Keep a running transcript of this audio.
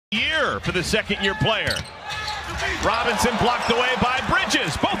Year for the second-year player. Robinson blocked away by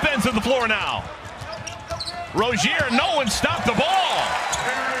Bridges. Both ends of the floor now. Rozier, no one stopped the ball.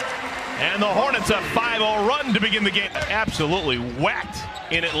 And the Hornets a 5-0 run to begin the game. Absolutely whacked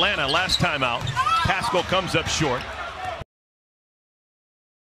in Atlanta last time out. Pascal comes up short.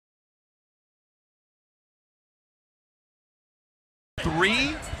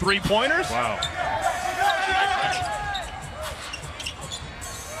 Three-pointers. Wow.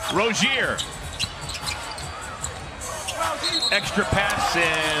 Rozier. Extra pass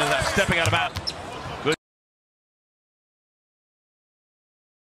and stepping out of bounds. Good.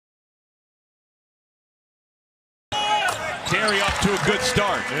 Terry off to a good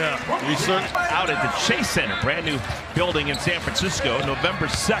start. Yeah. Out at the Chase Center, brand new building in San Francisco, November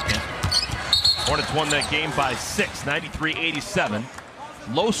 2nd. Hornets won that game by 6, 93-87.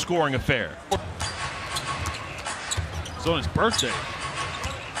 Low scoring affair. It's on his birthday.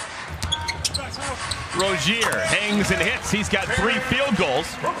 Rozier hangs and hits. He's got 3 field goals.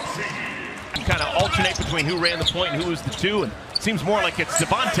 You kind of alternate between who ran the point and who was the 2, and it seems more like it's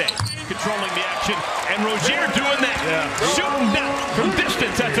Devontae controlling the action, and Rozier doing that. Yeah. Shooting down from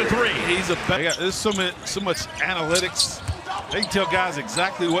distance. That's a 3. He's a better. There's so much analytics. They can tell guys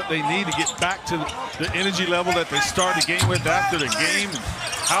exactly what they need to get back to the energy level that they start the game with after the game.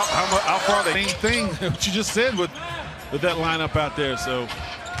 How far they same thing what you just said with that lineup out there. So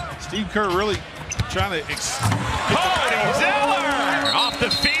Steve Kerr really trying to Cody Zeller off the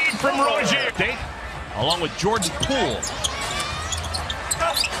feed from Rozier. Along with Jordan Poole.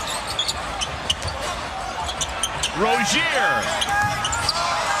 Rozier.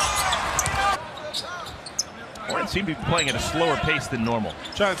 Hornets seem to be playing at a slower pace than normal.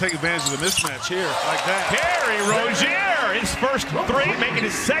 Trying to take advantage of the mismatch here, like that. Terry Rozier, his first 3, making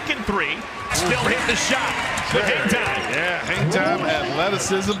his second 3. Still hit the shot. Good hang time. Yeah, hang time,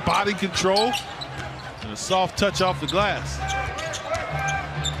 athleticism, body control, and a soft touch off the glass.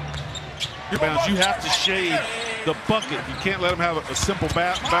 You have to shade the bucket. You can't let them have a simple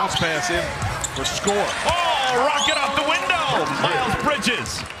bounce pass in or score. Oh, rocket off the window. Miles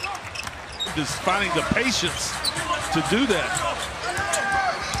Bridges. Just finding the patience to do that.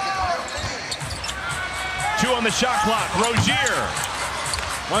 2 on the shot clock. Rozier.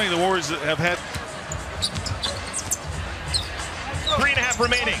 One of the Warriors that have had 3.5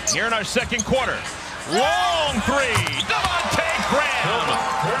 remaining here in our second quarter. Long 3. Devontae Graham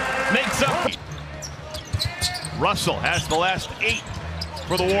makes up. Russell has the last 8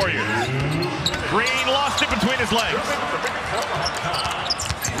 for the Warriors. Green lost it between his legs.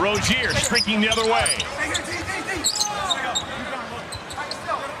 Rozier streaking the other way.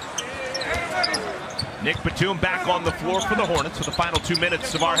 Nick Batum back on the floor for the Hornets for the final 2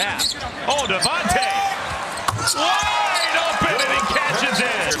 minutes of our half. Oh, Devontae! Wide open and he catches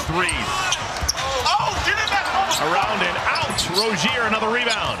it. 3s. Around and out. Rozier another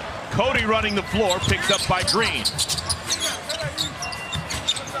rebound. Cody running the floor, picked up by Green.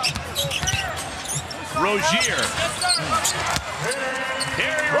 Rozier.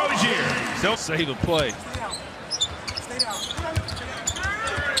 Terry Rozier. Don't save a play.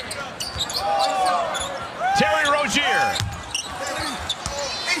 Terry Rozier.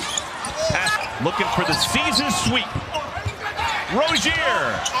 Pass, looking for the season sweep.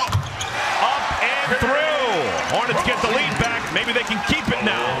 Rozier. Up and through. Hornets get the lead back. Maybe they can keep it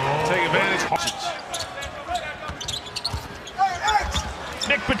now. Take advantage.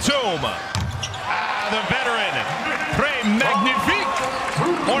 Nick Batum. The veteran. Très magnifique.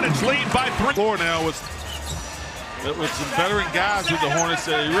 Hornets lead by 3. Floor now with some veteran guys with the Hornets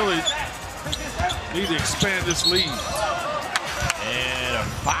that they really need to expand this lead. And a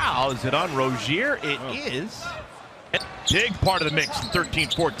foul. Is it on Rozier? It is. Big part of the mix in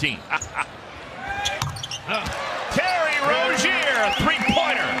 13-14. Terry Rozier,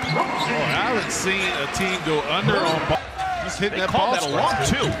 3-pointer. I haven't seen a team go under on ball. Just hitting that ball screen.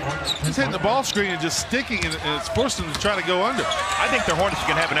 That a long 2. Just hitting the ball screen and just sticking, and it's forcing them to try to go under. I think the Hornets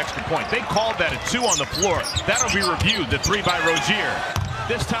can have an extra point. They called that a 2 on the floor. That'll be reviewed, the 3 by Rozier.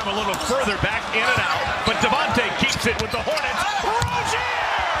 This time a little further back, in and out, but Devontae keeps it with the Hornets. Rozier!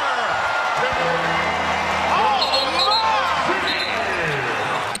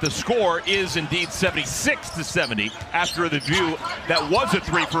 The score is indeed 76-70 after the view that was a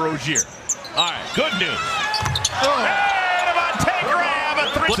 3 for Rozier. All right, good news. Hey, Devontae Graham, a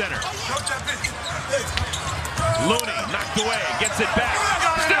 3 center. Looney knocked away, gets it back,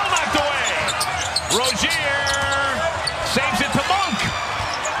 still knocked away. Rozier saves it to Monk.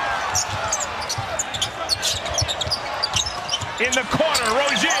 In the corner,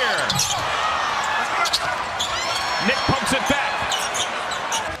 Rozier. Nick pumps it back.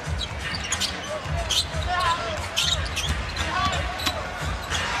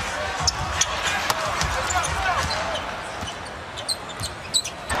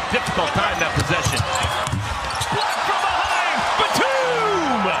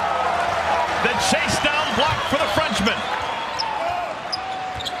 The chase down block for the Frenchman.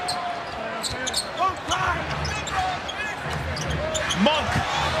 Monk.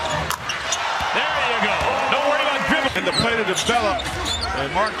 There you go. Don't worry about dribbling. And the play to develop.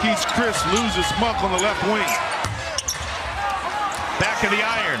 And Marquise Chris loses Monk on the left wing. Back of the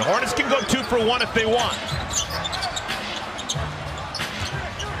iron. Hornets can go 2 for 1 if they want.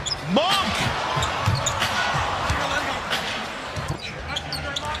 Monk.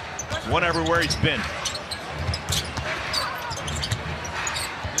 One everywhere he's been.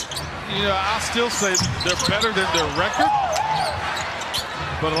 You know, I still say they're better than their record.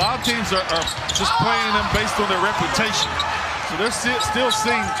 But a lot of teams are just playing them based on their reputation. So they're still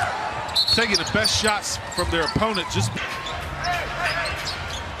taking the best shots from their opponent.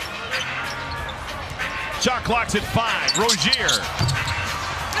 Shot clock's at 5. Rozier.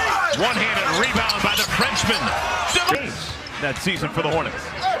 One-handed rebound by the Frenchman. That season for the Hornets.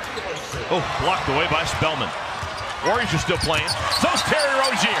 Oh, blocked away by Spellman. Warriors are still playing. So's Terry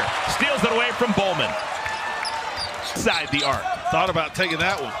Rozier. Steals it away from Bowman. Side the arc. Thought about taking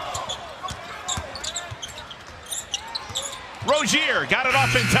that one. Rozier got it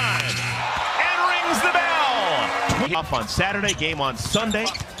off in time. And rings the bell. Off on Saturday, game on Sunday.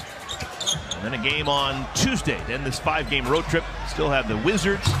 And then a game on Tuesday. Then this 5-game road trip. Still have the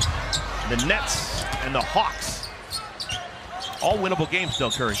Wizards, the Nets, and the Hawks. All winnable games still,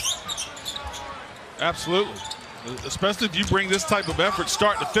 Curry. Absolutely. Especially if you bring this type of effort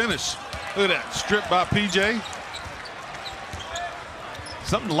start to finish. Look at that. Stripped by PJ.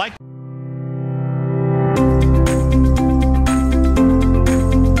 Something like